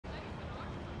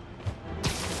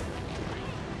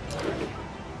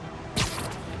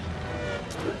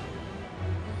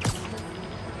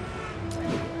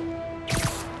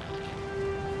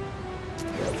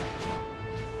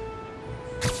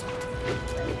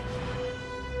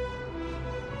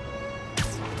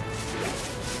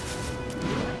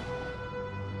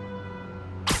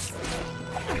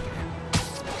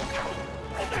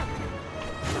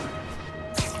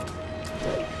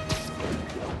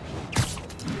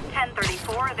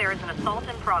1034, there is an assault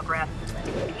in progress.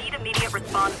 Need immediate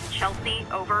response. Chelsea,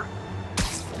 over.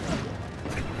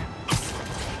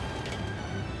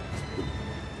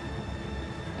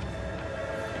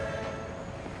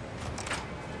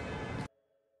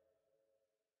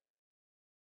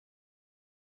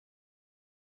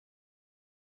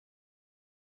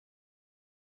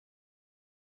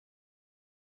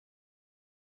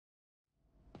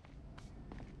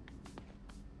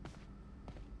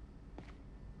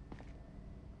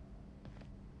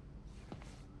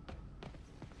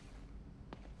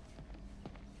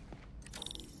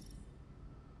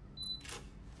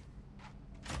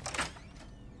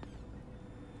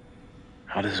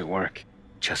 How does it work?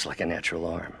 Just like a natural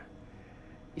arm.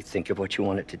 You think of what you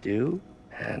want it to do,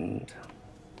 and...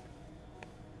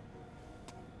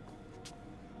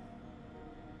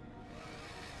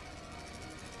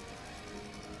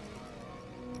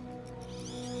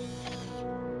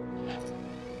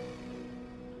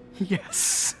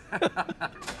 Yes!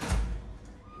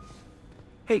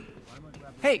 Hey!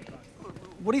 Hey!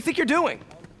 What do you think you're doing?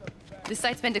 This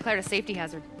site's been declared a safety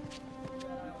hazard.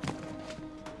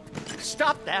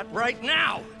 Stop that right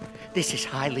now! This is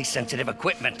highly sensitive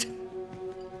equipment.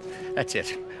 That's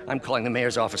it. I'm calling the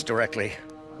mayor's office directly.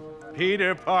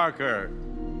 Peter Parker,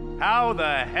 how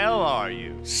the hell are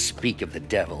you? Speak of the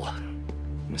devil.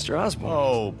 Mr. Osborn.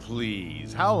 Oh,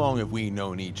 please. How long have we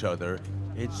known each other?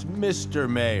 It's Mr.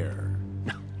 Mayor.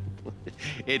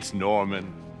 It's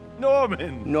Norman.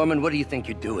 Norman! Norman, what do you think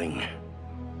you're doing?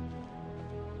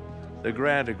 The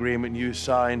grant agreement you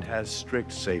signed has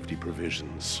strict safety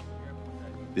provisions.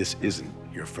 This isn't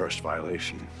your first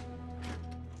violation.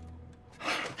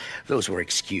 Those were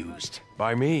excused.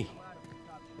 By me.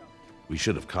 We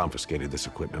should have confiscated this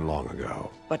equipment long ago.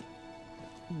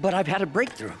 But I've had a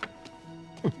breakthrough.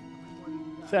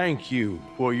 Thank you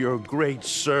for your great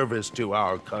service to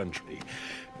our country.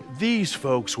 These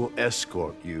folks will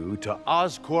escort you to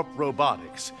Oscorp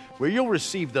Robotics, where you'll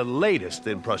receive the latest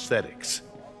in prosthetics.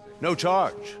 No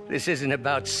charge. This isn't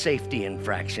about safety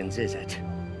infractions, is it?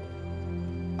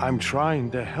 I'm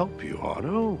trying to help you,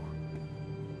 Otto.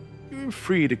 You're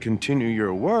free to continue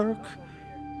your work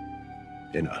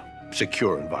in a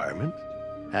secure environment.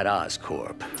 At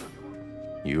Oscorp.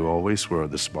 You always were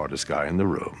the smartest guy in the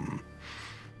room.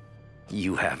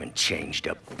 You haven't changed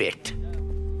a bit.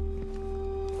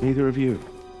 Neither of you.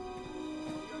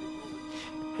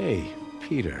 Hey,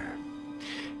 Peter.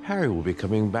 Harry will be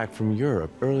coming back from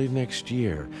Europe early next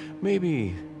year.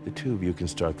 Maybe the two of you can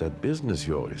start that business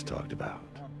you always talked about.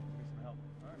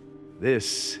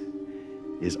 This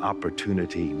is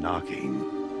opportunity knocking.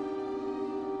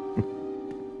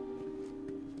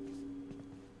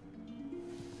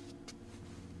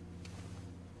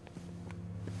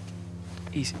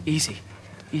 Easy.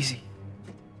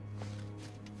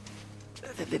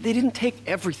 They didn't take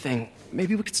everything.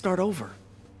 Maybe we could start over.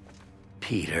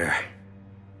 Peter,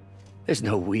 there's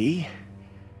no we.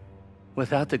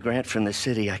 Without the grant from the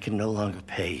city, I can no longer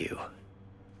pay you.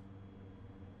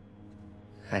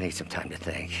 I need some time to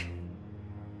think.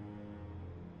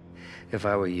 If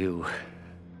I were you,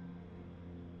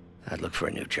 I'd look for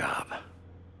a new job.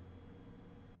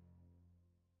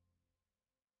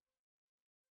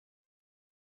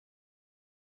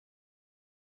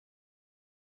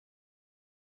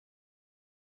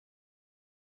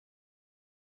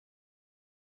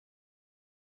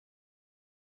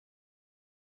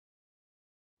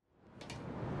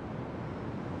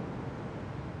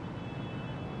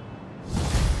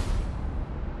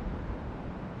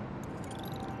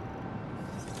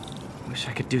 Wish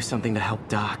I could do something to help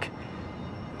Doc.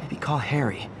 Maybe call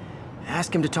Harry.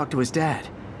 Ask him to talk to his dad.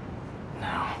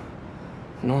 No.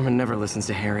 Norman never listens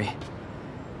to Harry.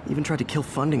 Even tried to kill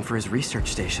funding for his research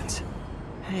stations.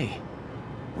 Hey,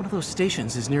 one of those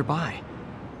stations is nearby.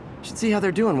 Should see how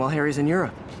they're doing while Harry's in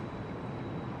Europe.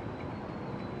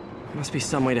 Must be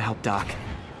some way to help Doc.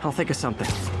 I'll think of something.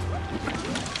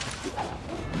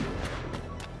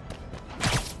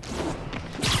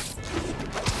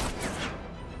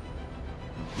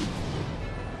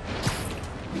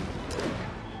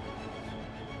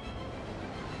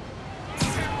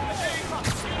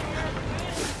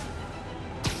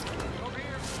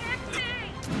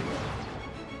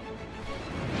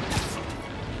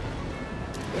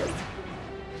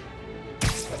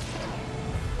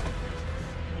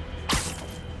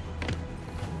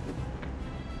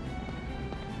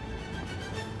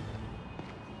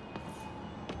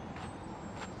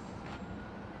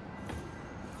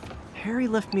 Harry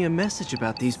left me a message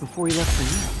about these before he left for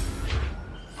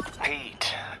you.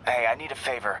 Pete, hey, I need a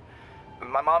favor.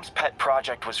 My mom's pet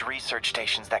project was research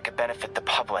stations that could benefit the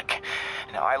public.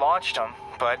 Now, I launched them,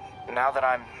 But now that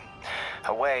I'm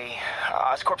away,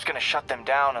 Oscorp's gonna shut them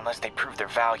down unless they prove their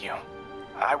value.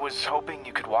 I was hoping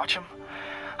you could watch them.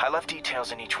 I left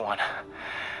details in each one.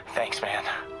 Thanks, man.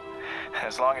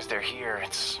 As long as they're here,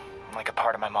 it's like a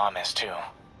part of my mom is, too.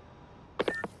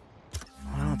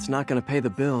 Well, it's not gonna pay the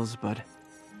bills, but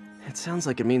it sounds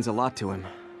like it means a lot to him.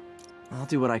 I'll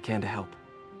do what I can to help.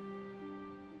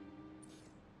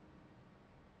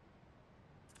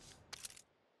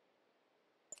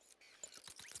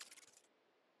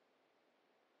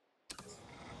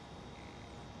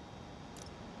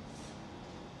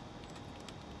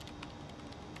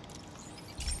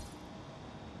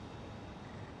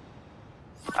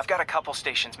 I've got a couple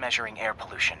stations measuring air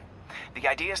pollution. The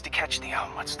idea is to catch the,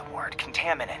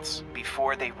 contaminants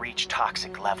before they reach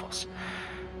toxic levels.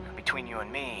 Between you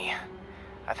and me,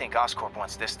 I think Oscorp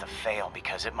wants this to fail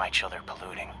because it might show they're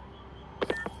polluting.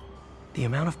 The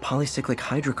amount of polycyclic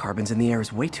hydrocarbons in the air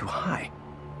is way too high.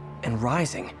 And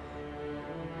rising.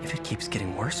 If it keeps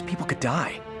getting worse, people could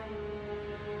die.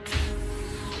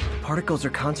 Particles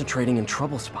are concentrating in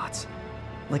trouble spots,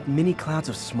 like mini clouds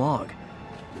of smog.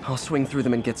 I'll swing through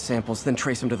them and get samples, then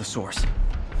trace them to the source.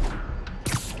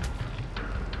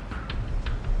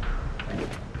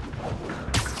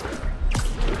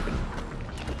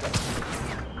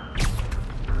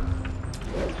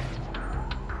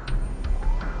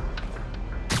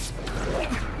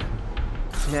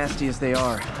 Nasty as they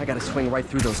are, I gotta swing right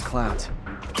through those clouds.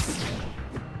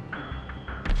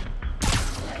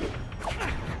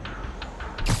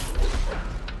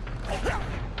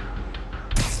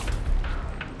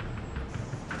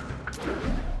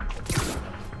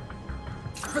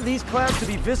 For these clouds to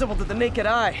be visible to the naked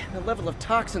eye, the level of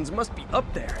toxins must be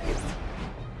up there.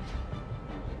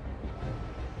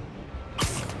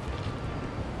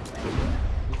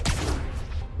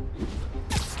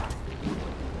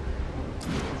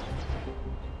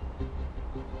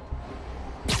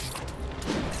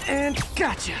 And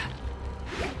gotcha!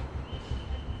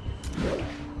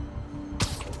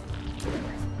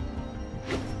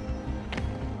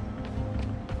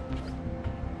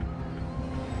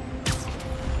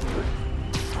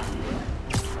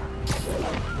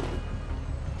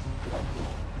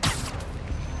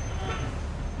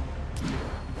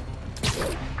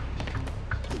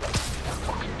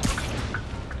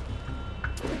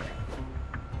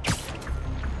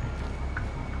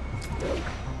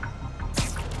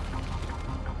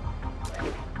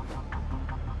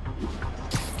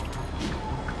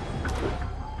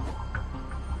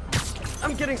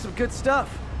 I'm getting some good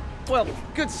stuff. Well,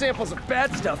 good samples of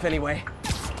bad stuff, anyway.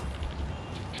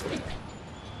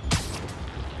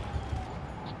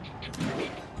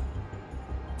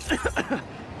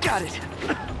 Got it.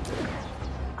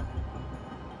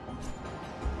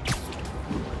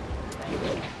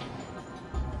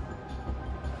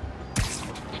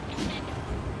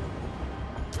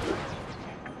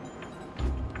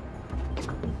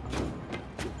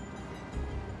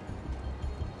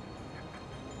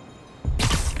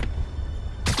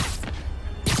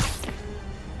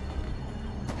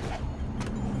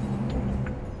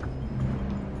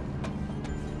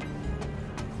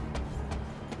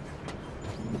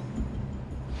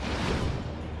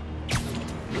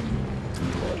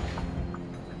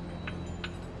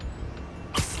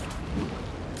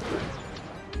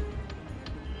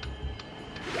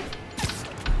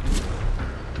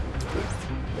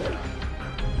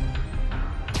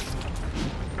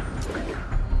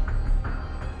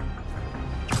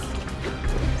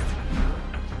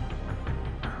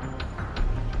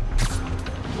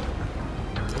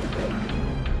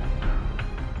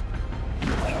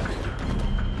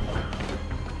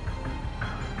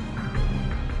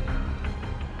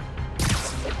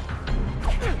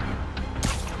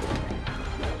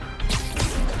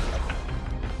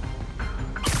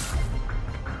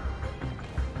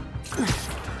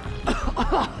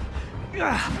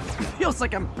 Feels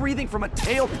like I'm breathing from a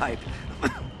tailpipe.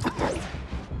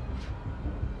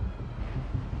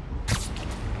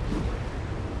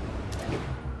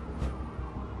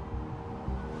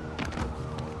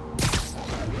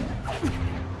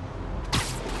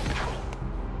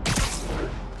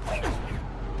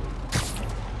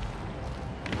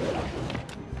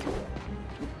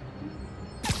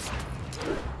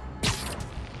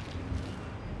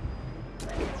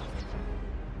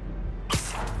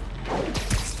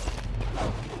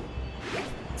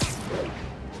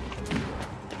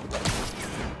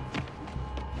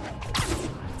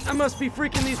 I must be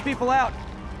freaking these people out.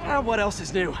 What else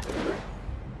is new?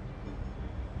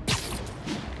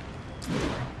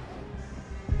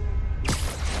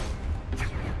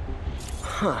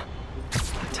 Huh.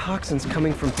 The toxin's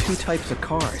coming from two types of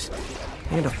cars.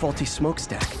 And a faulty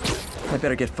smokestack. I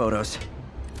better get photos.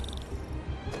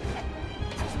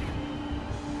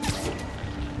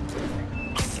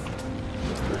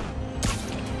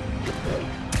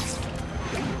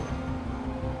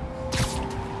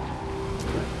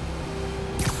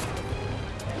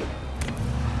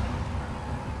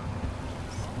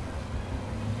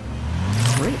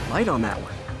 Great light on that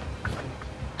one.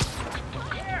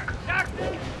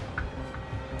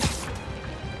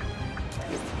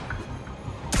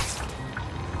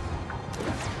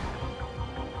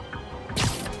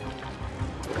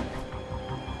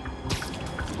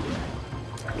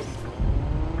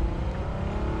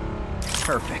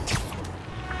 Perfect.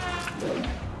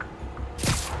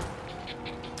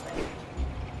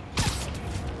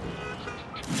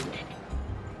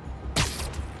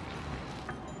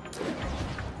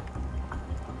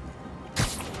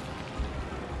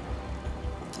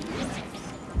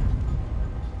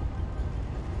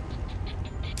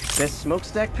 Best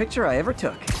smokestack picture I ever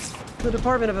took. The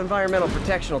Department of Environmental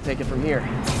Protection will take it from here.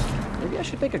 Maybe I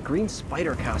should make a green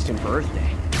spider costume for Earth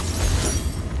Day.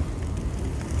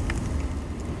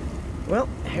 Well,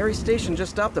 Harry's station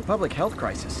just stopped a public health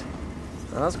crisis.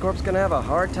 Oscorp's gonna have a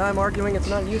hard time arguing it's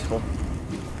not useful.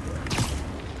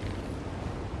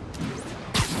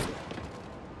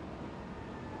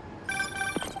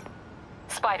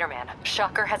 Spider-Man,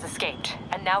 Shocker has escaped,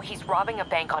 and now he's robbing a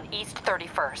bank on East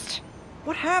 31st.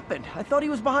 What happened? I thought he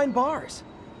was behind bars.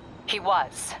 He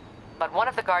was, but one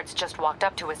of the guards just walked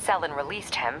up to his cell and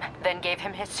released him, then gave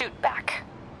him his suit back.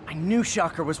 I knew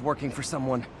Shocker was working for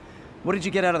someone. What did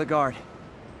you get out of the guard?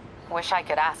 Wish I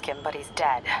could ask him, but he's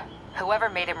dead. Whoever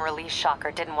made him release Shocker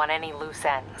didn't want any loose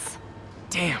ends.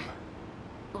 Damn.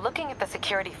 Looking at the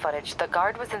security footage, the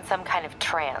guard was in some kind of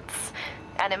trance.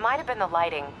 And it might have been the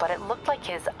lighting, but it looked like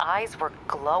his eyes were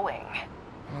glowing.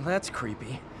 Well, that's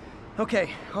creepy.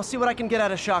 Okay, I'll see what I can get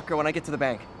out of Shocker when I get to the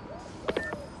bank.